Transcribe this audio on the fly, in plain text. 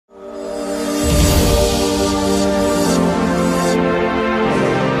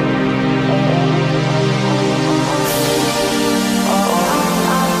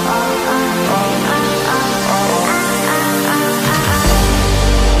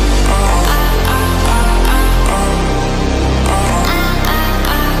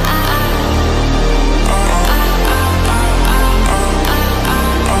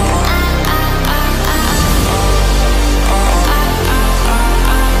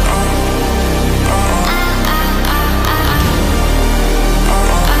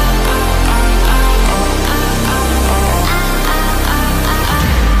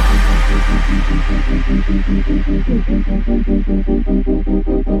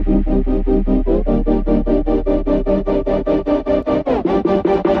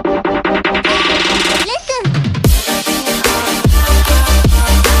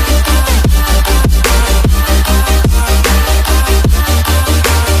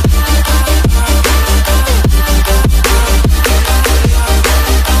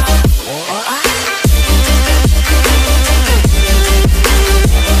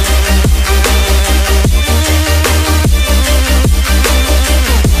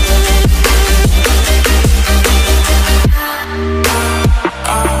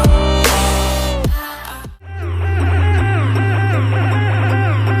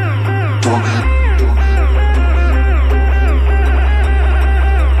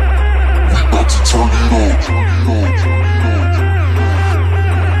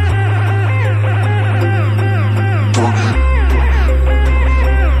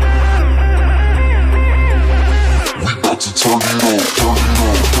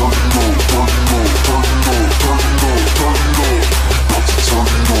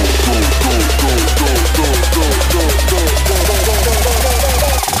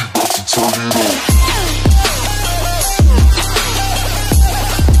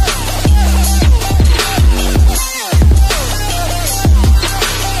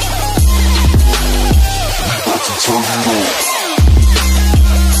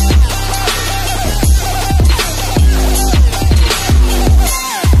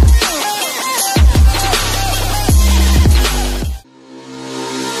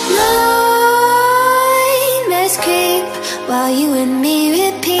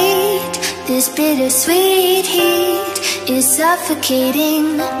bittersweet heat is suffocating.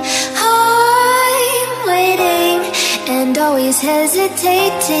 I'm waiting and always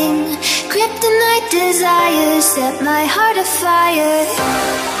hesitating. Kryptonite desires set my heart afire.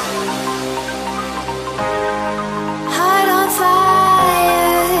 Heart on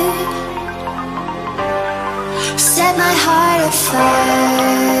fire. Set my heart afire.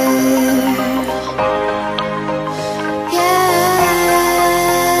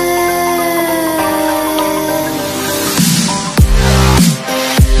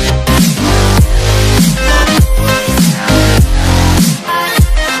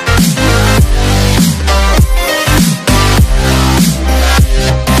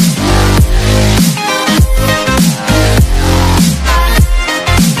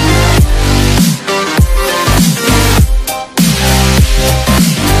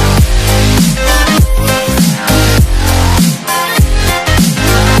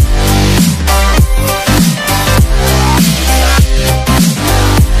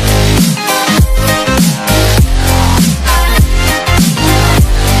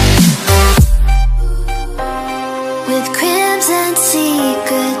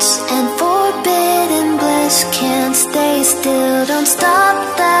 Don't stop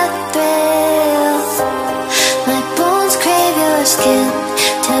that thrill. My bones crave your skin.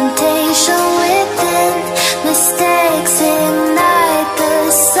 Temptation within. Mistakes ignite the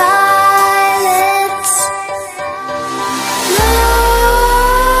silence.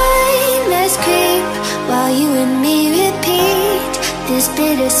 Nightmares creep while you and me repeat. This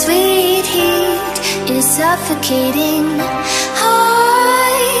bittersweet heat is suffocating.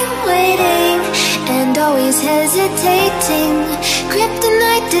 I'm waiting and always hesitating.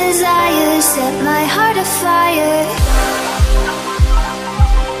 Kryptonite desires set my heart afire.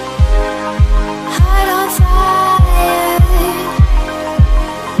 Heart on fire.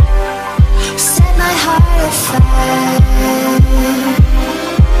 Set my heart afire.